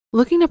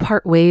Looking to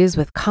part ways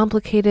with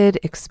complicated,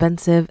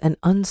 expensive, and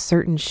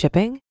uncertain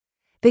shipping?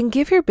 Then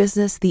give your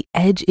business the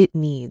edge it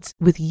needs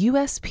with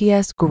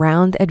USPS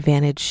Ground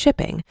Advantage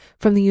shipping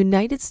from the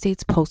United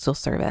States Postal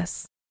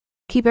Service.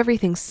 Keep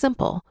everything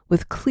simple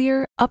with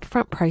clear,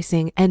 upfront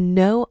pricing and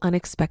no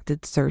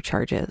unexpected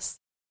surcharges.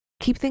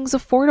 Keep things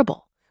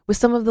affordable with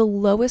some of the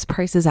lowest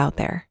prices out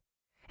there.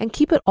 And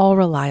keep it all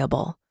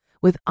reliable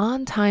with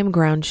on-time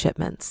ground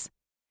shipments.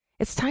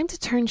 It's time to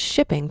turn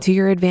shipping to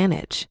your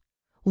advantage.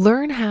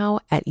 Learn how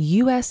at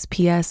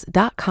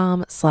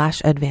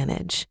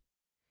USPS.com/advantage.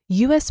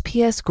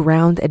 USPS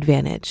Ground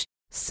Advantage.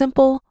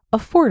 Simple,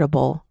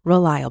 affordable,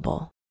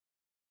 reliable.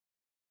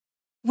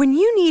 When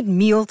you need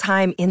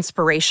mealtime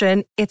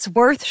inspiration, it's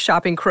worth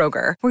shopping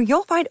Kroger, where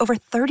you'll find over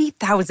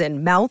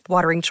 30,000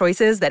 mouth-watering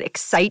choices that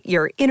excite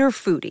your inner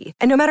foodie.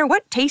 And no matter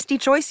what tasty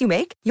choice you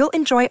make, you'll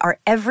enjoy our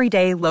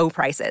everyday low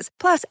prices,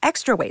 plus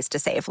extra ways to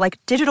save, like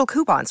digital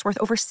coupons worth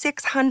over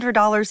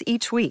 $600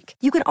 each week.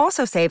 You can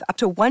also save up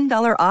to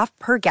 $1 off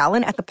per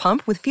gallon at the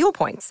pump with fuel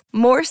points.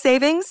 More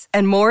savings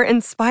and more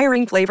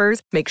inspiring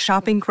flavors make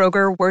shopping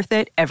Kroger worth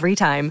it every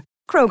time.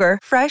 Kroger,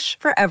 fresh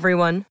for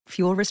everyone.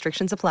 Fuel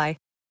restrictions apply.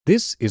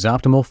 This is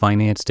Optimal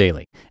Finance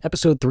Daily,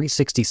 episode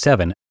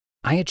 367,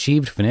 I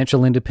Achieved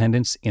Financial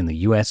Independence in the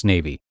U.S.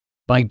 Navy,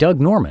 by Doug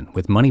Norman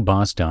with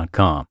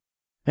MoneyBoss.com.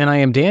 And I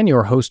am Dan,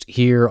 your host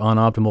here on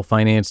Optimal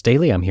Finance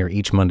Daily. I'm here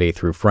each Monday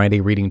through Friday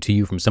reading to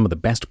you from some of the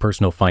best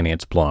personal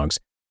finance blogs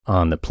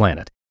on the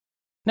planet.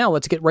 Now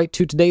let's get right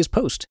to today's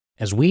post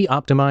as we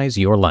optimize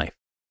your life.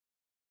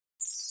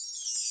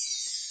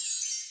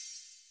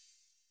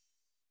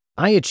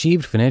 I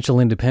Achieved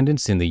Financial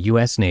Independence in the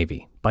U.S.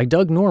 Navy, by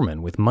Doug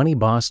Norman with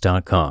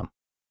MoneyBoss.com.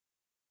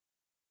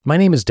 My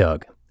name is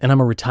Doug, and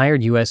I'm a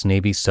retired U.S.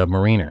 Navy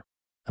submariner.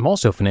 I'm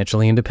also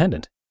financially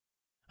independent.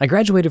 I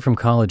graduated from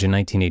college in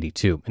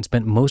 1982 and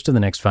spent most of the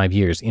next 5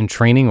 years in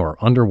training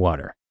or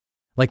underwater.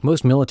 Like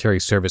most military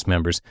service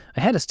members,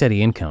 I had a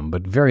steady income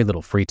but very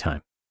little free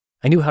time.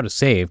 I knew how to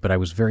save, but I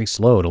was very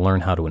slow to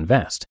learn how to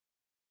invest.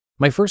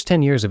 My first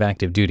 10 years of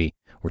active duty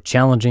were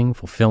challenging,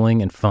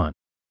 fulfilling, and fun,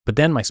 but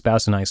then my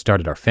spouse and I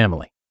started our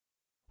family.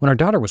 When our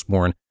daughter was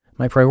born,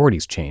 my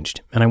priorities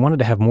changed, and I wanted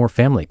to have more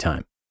family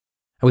time.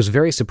 I was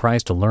very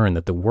surprised to learn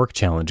that the work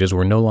challenges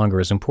were no longer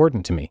as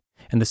important to me,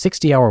 and the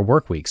 60-hour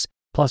work weeks,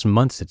 plus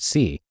months at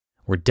sea,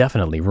 were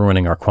definitely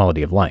ruining our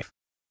quality of life.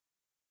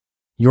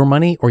 Your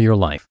Money or Your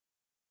Life.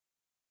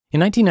 In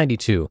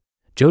 1992,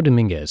 Joe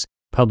Dominguez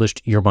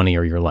published Your Money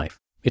or Your Life.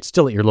 It's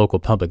still at your local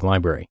public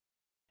library.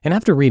 And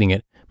after reading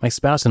it, my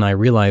spouse and I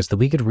realized that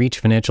we could reach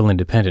financial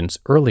independence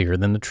earlier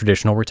than the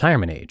traditional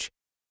retirement age.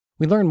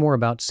 We learned more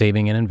about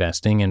saving and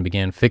investing and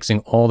began fixing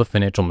all the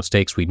financial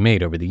mistakes we'd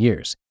made over the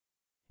years.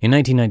 In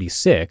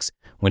 1996,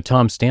 when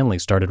Tom Stanley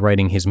started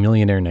writing his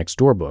Millionaire Next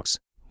Door books,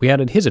 we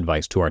added his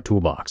advice to our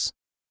toolbox.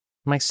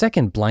 My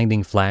second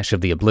blinding flash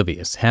of the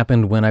oblivious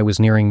happened when I was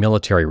nearing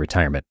military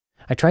retirement.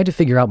 I tried to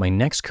figure out my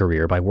next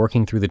career by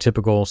working through the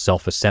typical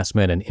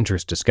self-assessment and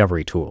interest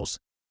discovery tools.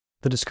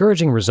 The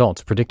discouraging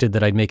results predicted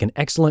that I'd make an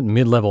excellent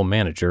mid-level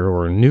manager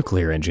or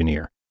nuclear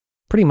engineer,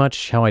 pretty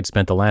much how I'd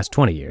spent the last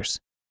 20 years.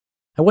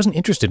 I wasn't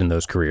interested in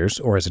those careers,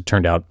 or as it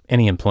turned out,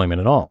 any employment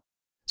at all.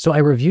 So I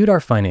reviewed our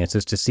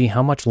finances to see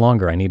how much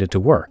longer I needed to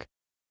work.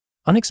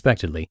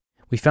 Unexpectedly,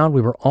 we found we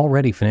were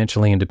already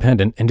financially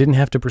independent and didn't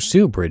have to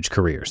pursue bridge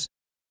careers.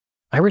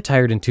 I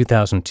retired in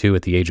 2002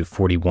 at the age of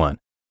 41,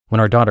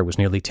 when our daughter was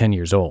nearly 10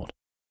 years old.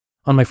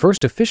 On my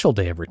first official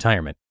day of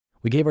retirement,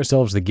 we gave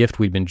ourselves the gift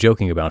we'd been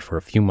joking about for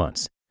a few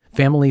months,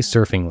 family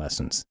surfing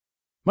lessons.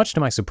 Much to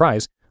my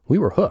surprise, we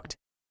were hooked.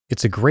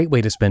 It's a great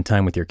way to spend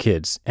time with your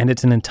kids, and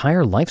it's an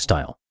entire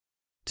lifestyle.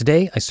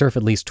 Today, I surf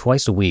at least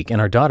twice a week,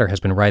 and our daughter has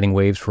been riding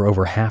waves for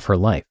over half her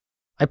life.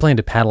 I plan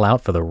to paddle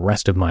out for the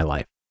rest of my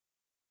life.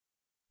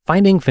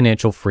 Finding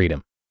financial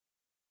freedom.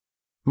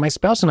 My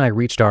spouse and I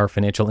reached our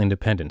financial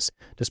independence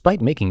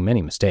despite making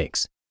many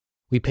mistakes.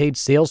 We paid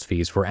sales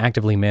fees for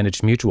actively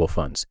managed mutual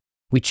funds.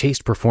 We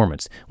chased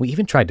performance. We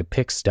even tried to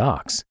pick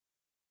stocks.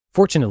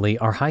 Fortunately,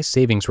 our high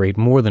savings rate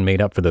more than made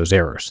up for those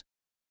errors.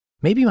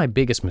 Maybe my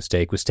biggest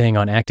mistake was staying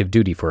on active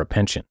duty for a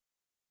pension.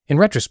 In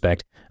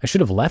retrospect, I should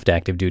have left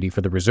active duty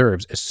for the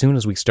reserves as soon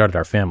as we started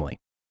our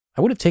family.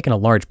 I would have taken a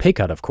large pay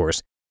cut, of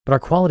course, but our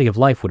quality of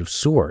life would have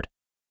soared.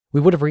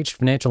 We would have reached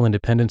financial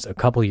independence a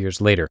couple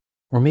years later,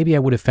 or maybe I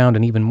would have found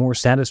an even more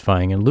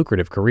satisfying and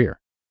lucrative career.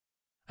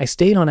 I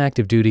stayed on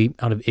active duty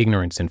out of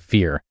ignorance and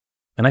fear,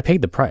 and I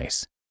paid the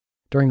price.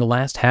 During the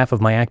last half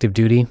of my active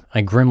duty, I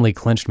grimly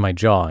clenched my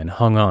jaw and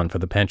hung on for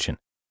the pension.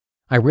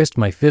 I risked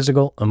my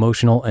physical,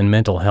 emotional, and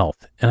mental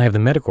health, and I have the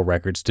medical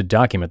records to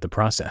document the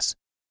process.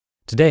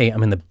 Today,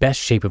 I'm in the best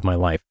shape of my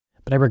life,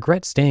 but I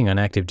regret staying on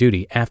active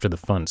duty after the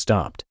fun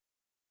stopped.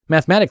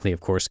 Mathematically, of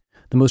course,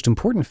 the most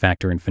important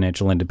factor in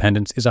financial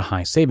independence is a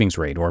high savings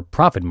rate, or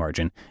profit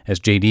margin, as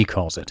JD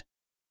calls it.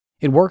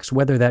 It works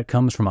whether that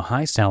comes from a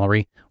high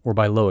salary or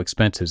by low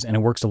expenses, and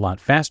it works a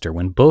lot faster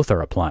when both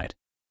are applied.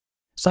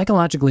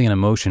 Psychologically and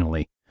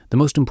emotionally, the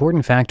most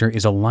important factor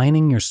is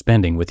aligning your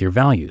spending with your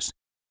values.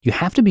 You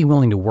have to be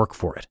willing to work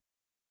for it.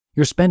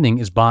 Your spending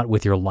is bought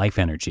with your life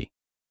energy.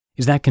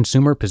 Is that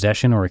consumer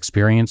possession or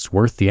experience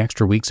worth the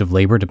extra weeks of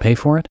labor to pay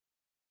for it?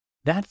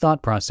 That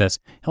thought process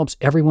helps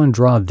everyone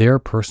draw their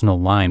personal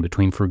line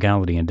between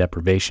frugality and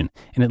deprivation,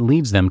 and it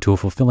leads them to a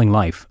fulfilling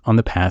life on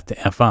the path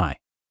to FI.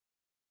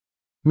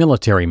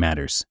 Military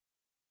matters.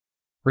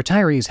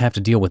 Retirees have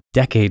to deal with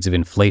decades of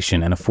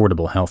inflation and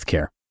affordable health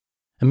care.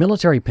 A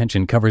military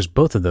pension covers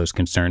both of those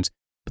concerns,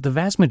 but the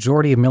vast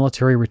majority of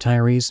military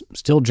retirees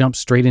still jump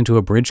straight into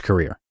a bridge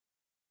career.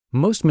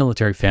 Most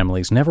military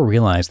families never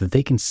realize that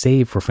they can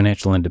save for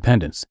financial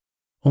independence.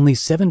 Only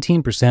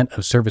 17%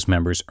 of service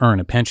members earn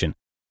a pension,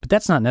 but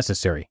that's not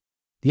necessary.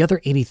 The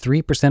other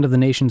 83% of the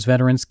nation's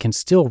veterans can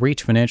still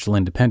reach financial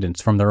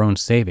independence from their own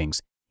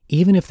savings,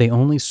 even if they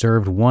only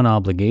served one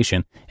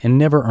obligation and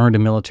never earned a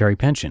military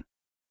pension.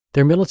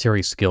 Their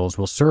military skills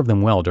will serve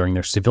them well during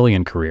their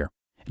civilian career,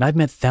 and I've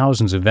met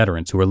thousands of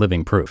veterans who are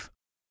living proof.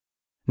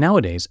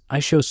 Nowadays, I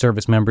show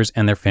service members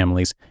and their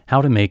families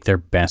how to make their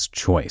best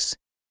choice.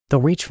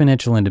 They'll reach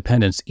financial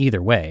independence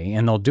either way,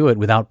 and they'll do it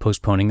without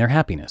postponing their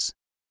happiness.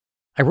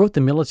 I wrote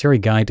the Military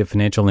Guide to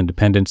Financial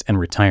Independence and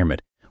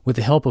Retirement with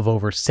the help of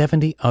over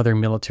 70 other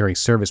military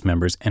service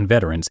members and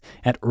veterans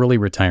at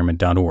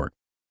earlyretirement.org.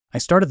 I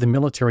started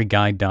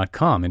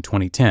themilitaryguide.com in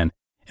 2010,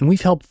 and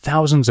we've helped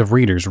thousands of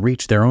readers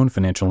reach their own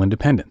financial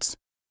independence.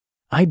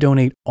 I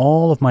donate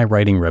all of my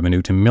writing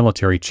revenue to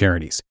military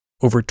charities,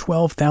 over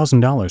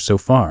 $12,000 so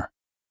far.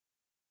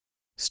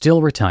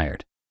 Still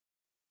retired.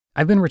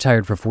 I've been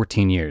retired for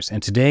 14 years,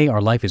 and today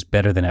our life is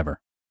better than ever.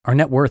 Our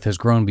net worth has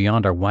grown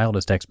beyond our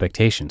wildest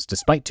expectations,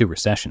 despite 2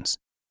 recessions.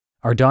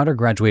 Our daughter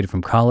graduated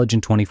from college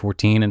in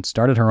 2014 and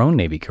started her own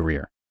Navy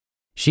career.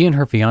 She and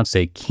her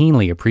fiancé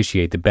keenly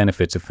appreciate the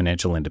benefits of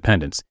financial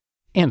independence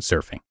and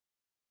surfing.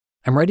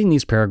 I'm writing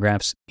these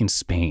paragraphs in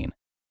Spain.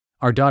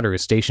 Our daughter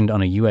is stationed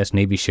on a U.S.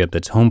 Navy ship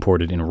that's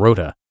homeported in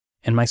Rota,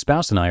 and my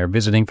spouse and I are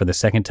visiting for the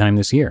second time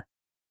this year.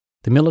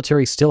 The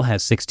military still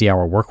has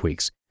 60-hour work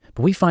weeks,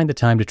 but we find the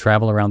time to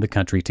travel around the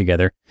country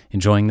together,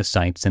 enjoying the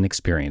sights and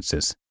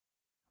experiences.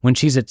 When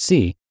she's at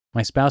sea,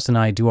 my spouse and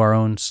I do our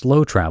own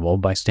slow travel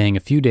by staying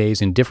a few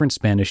days in different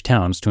Spanish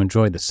towns to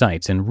enjoy the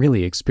sights and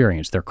really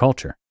experience their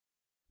culture.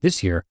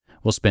 This year,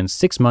 we'll spend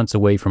 6 months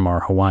away from our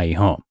Hawaii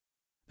home.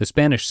 The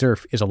Spanish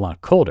surf is a lot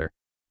colder,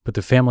 but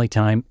the family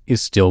time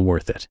is still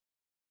worth it.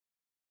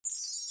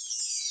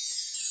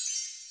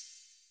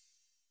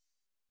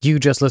 You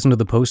just listened to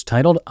the post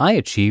titled, "I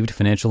Achieved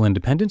Financial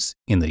Independence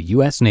in the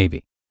U.S.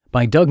 Navy"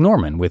 by Doug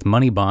Norman with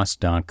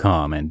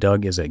MoneyBoss.com, and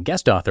Doug is a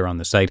guest author on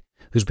the site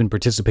who's been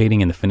participating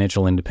in the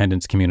financial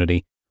independence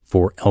community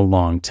for a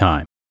long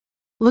time.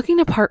 Looking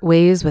to part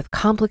ways with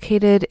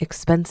complicated,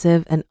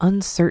 expensive, and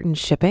uncertain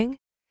shipping?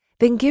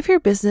 Then give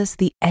your business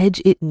the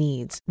edge it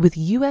needs with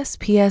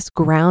USPS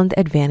Ground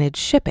Advantage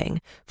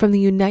shipping from the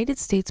United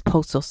States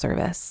Postal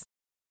Service.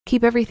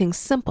 Keep everything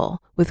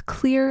simple with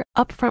clear,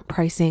 upfront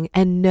pricing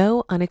and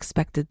no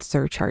unexpected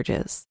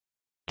surcharges.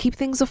 Keep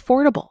things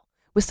affordable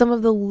with some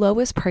of the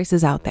lowest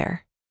prices out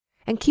there.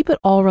 And keep it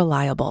all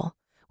reliable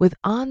with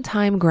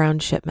on-time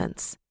ground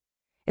shipments.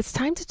 It's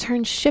time to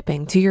turn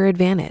shipping to your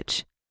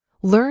advantage.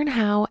 Learn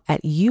how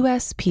at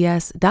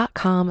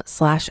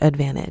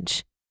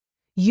USPS.com/advantage.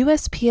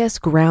 USPS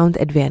Ground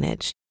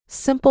Advantage.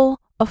 Simple,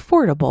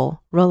 affordable,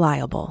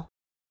 reliable.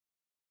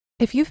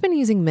 If you've been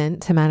using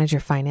Mint to manage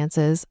your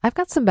finances, I've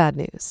got some bad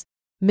news.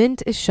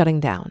 Mint is shutting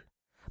down.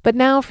 But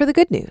now for the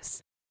good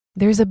news.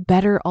 There's a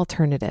better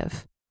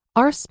alternative.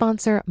 Our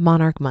sponsor,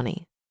 Monarch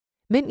Money.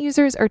 Mint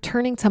users are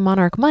turning to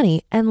Monarch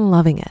Money and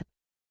loving it.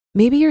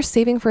 Maybe you're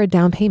saving for a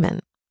down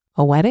payment,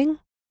 a wedding,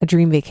 a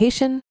dream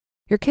vacation,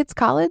 your kids'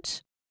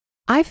 college.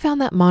 I've found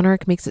that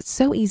Monarch makes it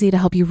so easy to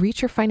help you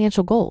reach your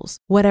financial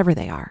goals, whatever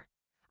they are.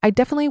 I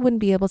definitely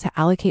wouldn't be able to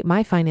allocate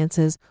my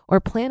finances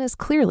or plan as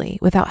clearly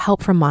without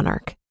help from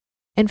Monarch.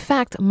 In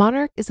fact,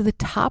 Monarch is the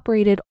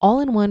top-rated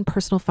all-in-one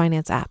personal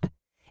finance app.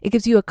 It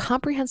gives you a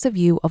comprehensive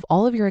view of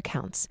all of your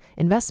accounts,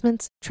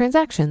 investments,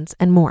 transactions,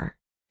 and more.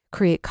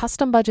 Create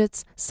custom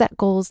budgets, set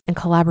goals, and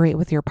collaborate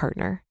with your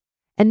partner.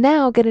 And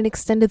now get an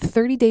extended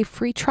 30-day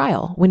free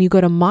trial when you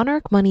go to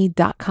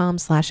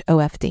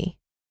monarchmoney.com/OFD.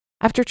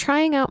 After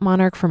trying out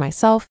Monarch for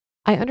myself,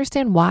 I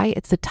understand why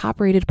it's the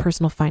top-rated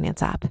personal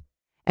finance app.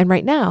 And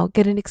right now,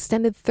 get an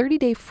extended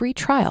 30-day free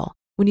trial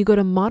when you go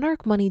to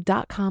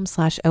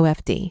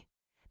monarchmoney.com/OFD.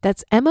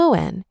 That's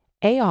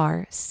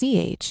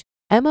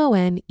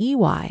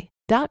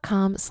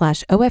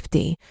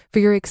monarchmoney.com/OFD for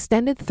your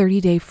extended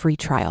 30-day free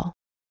trial.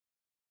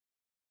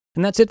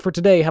 And that's it for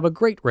today. Have a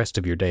great rest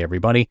of your day,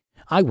 everybody.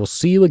 I will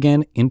see you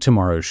again in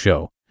tomorrow's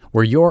show,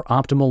 where your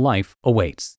optimal life awaits.